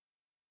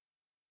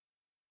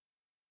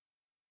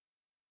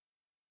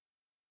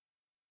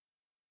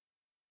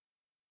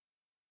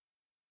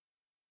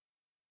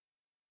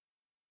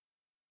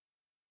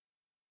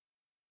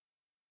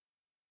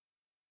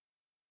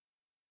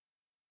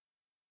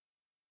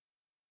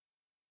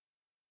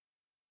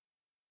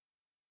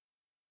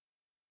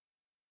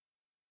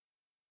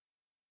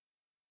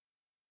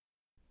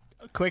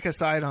quick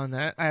aside on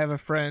that, I have a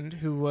friend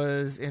who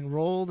was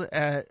enrolled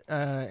at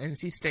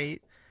NC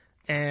State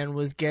and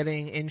was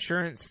getting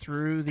insurance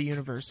through the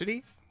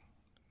university.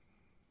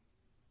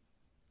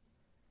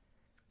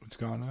 It's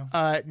gone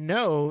now?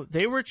 No,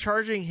 they were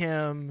charging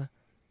him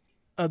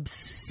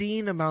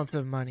obscene amounts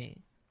of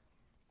money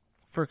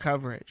for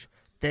coverage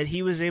that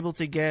he was able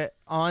to get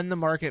on the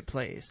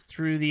marketplace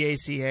through the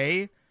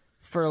ACA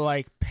for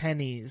like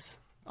pennies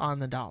on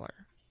the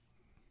dollar.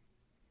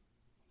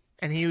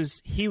 And he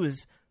was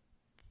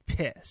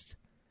pissed.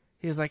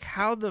 He was like,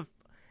 how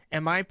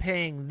am I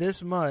paying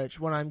this much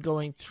when I'm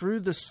going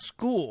through the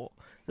school?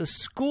 The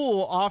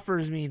school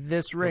offers me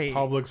this rate. The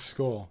public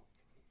school.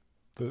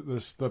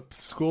 The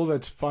school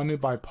that's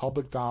funded by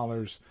public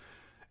dollars.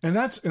 And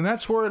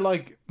that's where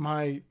like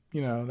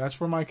that's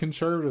where my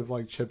conservative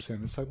like chips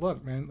in. It's like,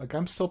 look, man, like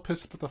I'm still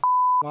pissed about the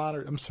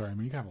lottery. I'm sorry, I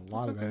mean you have a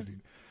lot of energy.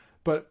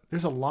 But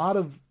there's a lot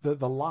of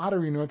the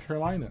lottery in North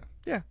Carolina.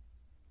 Yeah.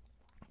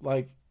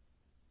 Like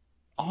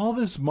all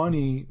this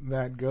money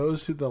that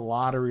goes to the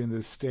lottery in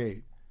this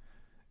state,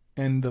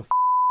 and the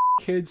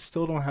kids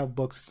still don't have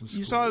books in school.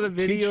 You saw the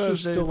video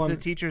of the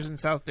teachers in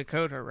South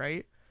Dakota,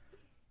 right?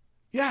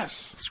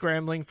 Yes.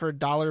 Scrambling for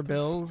dollar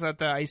bills at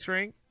the ice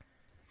rink.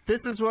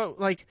 This is what,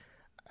 like,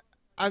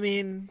 I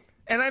mean,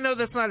 and I know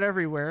that's not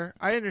everywhere.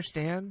 I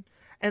understand.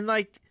 And,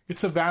 like...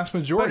 It's a vast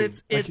majority.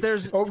 But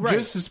there's... right.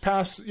 Just this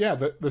past,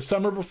 the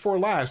summer before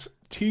last,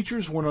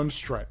 teachers went on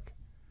strike.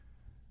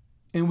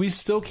 And we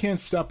still can't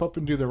step up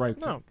and do the right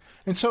thing. No.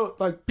 And so,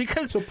 like...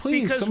 Because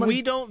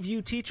we don't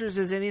view teachers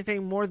as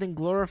anything more than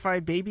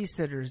glorified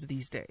babysitters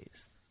these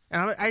days.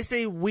 And I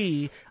say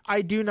we.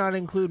 I do not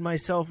include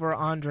myself or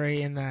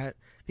Andre in that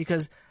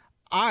because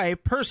I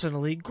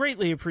personally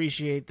greatly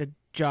appreciate the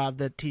job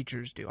that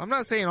teachers do. I'm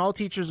not saying all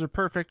teachers are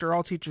perfect or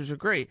all teachers are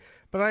great,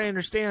 but I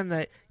understand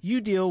that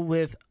you deal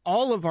with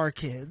all of our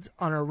kids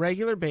on a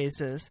regular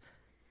basis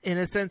in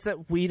a sense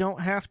that we don't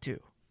have to.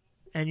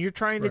 And you're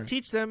trying to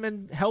teach them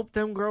and help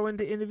them grow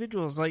into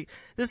individuals. Like,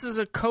 this is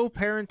a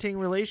co-parenting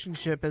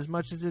relationship as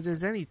much as it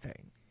is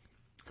anything.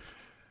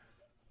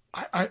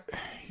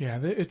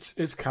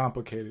 It's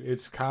complicated.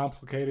 It's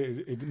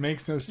complicated. It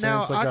makes no sense.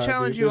 Now, I'll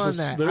challenge you on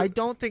that. I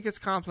don't think it's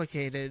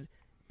complicated,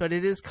 but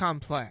it is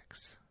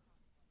complex.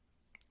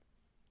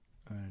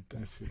 I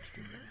see what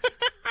you mean.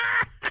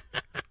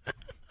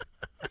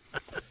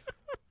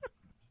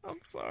 I'm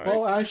sorry.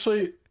 Well,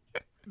 actually,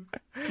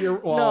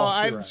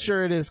 I'm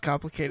sure it is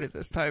complicated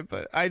this time,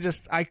 but I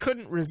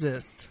couldn't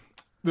resist.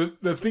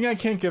 The thing I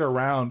can't get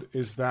around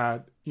is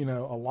that, a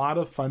lot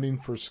of funding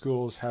for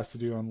schools has to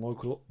do on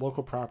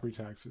local property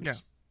taxes. Yeah.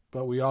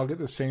 But we all get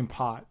the same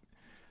pot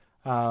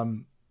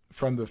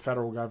from the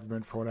federal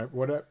government for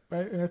whatever.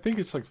 And I think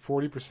it's like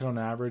 40% on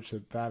average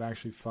that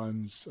actually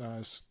funds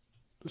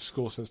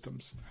school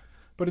systems.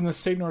 But in the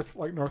state North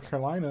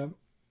Carolina,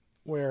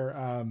 where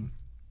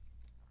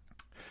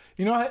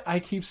I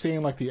keep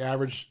saying like the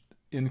average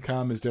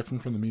income is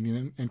different from the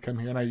median income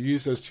here, and I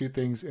use those two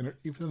things, and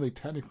even though they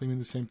technically mean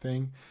the same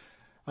thing,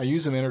 I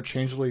use them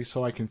interchangeably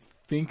so I can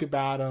think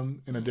about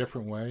them in a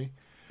different way.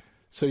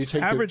 So you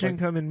take average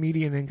income and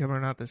median income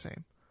are not the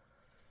same.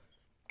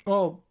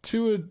 Well, if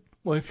you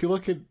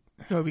look at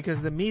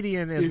because the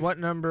median is what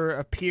number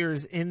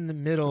appears in the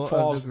middle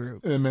of the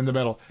group. In the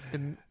middle.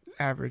 The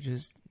average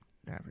is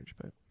average,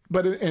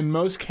 but in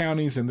most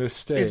counties in this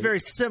state, it's very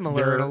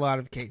similar in a lot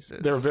of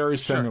cases. They're very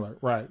similar,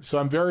 right? So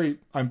I'm very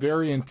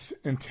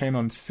intent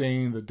on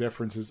seeing the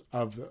differences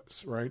of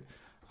those, right?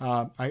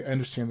 I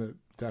understand the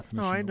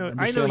definition. No,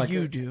 I know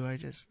you do. I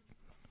just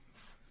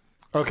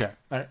okay.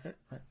 All right.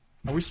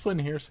 Are we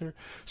splitting hairs here?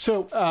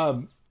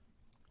 So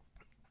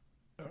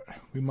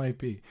we might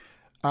be.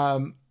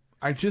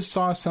 I just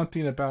saw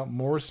something about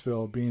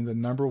Morrisville being the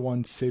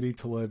 #1 city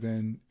to live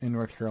in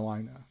North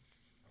Carolina.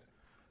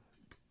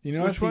 You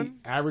know, which one?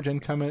 The average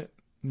income at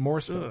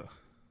Morrisville. Ugh.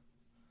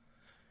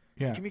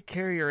 Yeah. Give me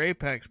Cary or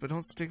Apex, but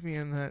don't stick me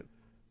in that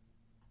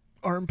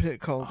armpit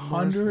called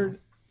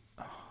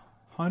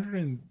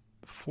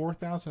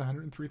 104,000,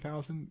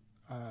 103,000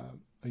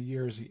 a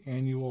year is the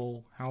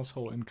annual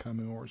household income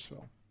in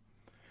Morrisville.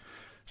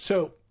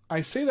 So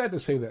I say that to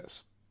say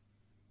this: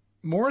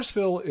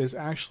 Morrisville is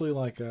actually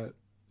like the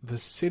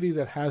city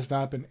that has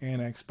not been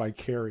annexed by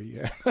Cary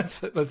yet.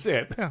 That's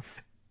it. Yeah.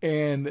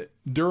 And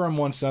Durham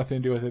wants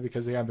nothing to do with it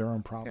because they have their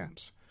own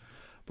problems. Yeah.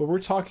 But we're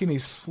talking a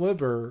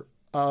sliver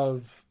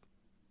of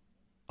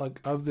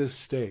this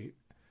state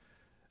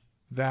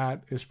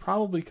that is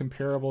probably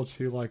comparable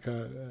to like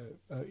a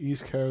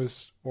East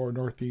Coast or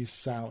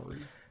Northeast salary.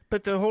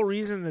 But the whole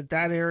reason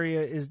that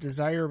area is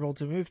desirable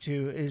to move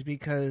to is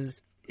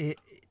because it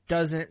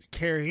doesn't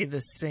carry the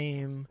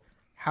same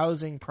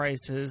housing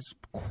prices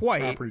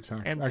quite property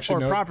tax.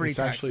 Property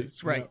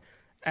taxes, right?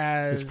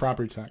 As it's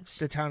property tax.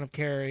 The town of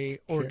Cary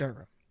or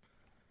Durham.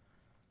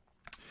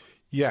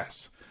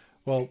 Yes.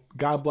 Well,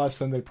 God bless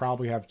them. They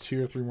probably have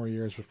 2 or 3 more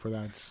years before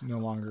that's no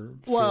longer.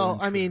 Well,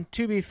 I mean,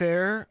 to be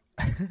fair,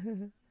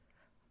 when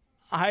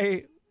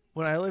I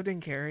lived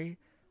in Cary,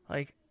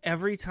 like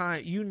every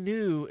time you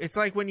knew, it's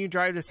like when you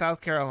drive to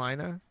South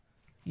Carolina,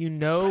 You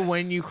know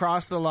when you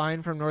cross the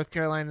line from North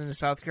Carolina to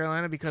South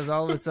Carolina because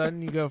all of a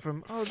sudden you go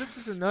from, oh, this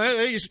is a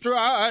nice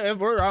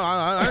drive,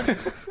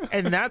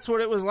 and that's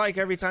what it was like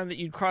every time that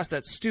you'd cross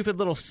that stupid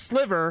little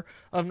sliver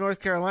of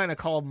North Carolina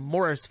called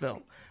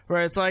Morrisville,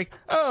 where it's like,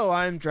 oh,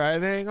 I'm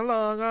driving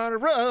along on a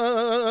road,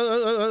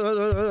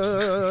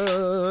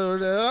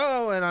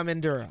 oh, and I'm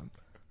in Durham.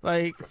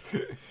 Like,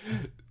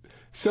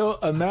 so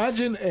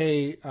imagine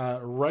a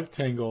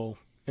rectangle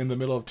in the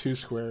middle of two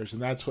squares,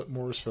 and that's what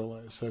Morrisville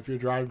is. So if you're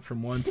driving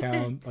from one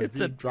town, like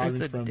you're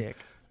driving from dick.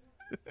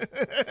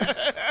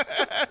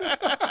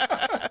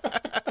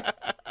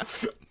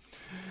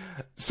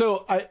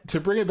 So to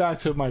bring it back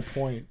to my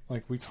point,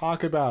 like we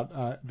talk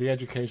about the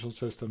educational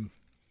system,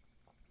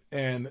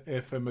 and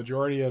if a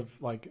majority of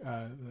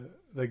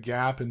the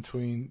gap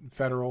between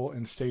federal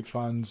and state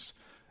funds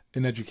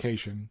in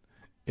education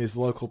is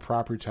local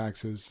property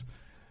taxes,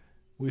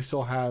 we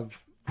still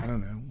have, I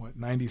don't know,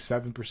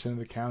 97% of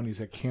the counties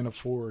that can't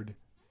afford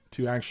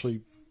to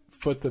actually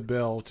foot the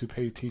bill to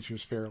pay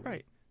teachers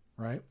fairly.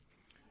 Right?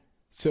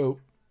 So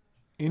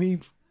any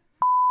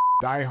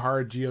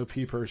diehard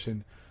GOP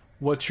person,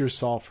 what's your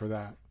solve for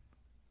that?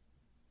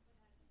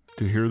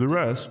 To hear the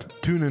rest,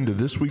 tune into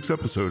this week's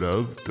episode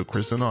of The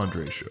Chris and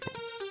Andre Show.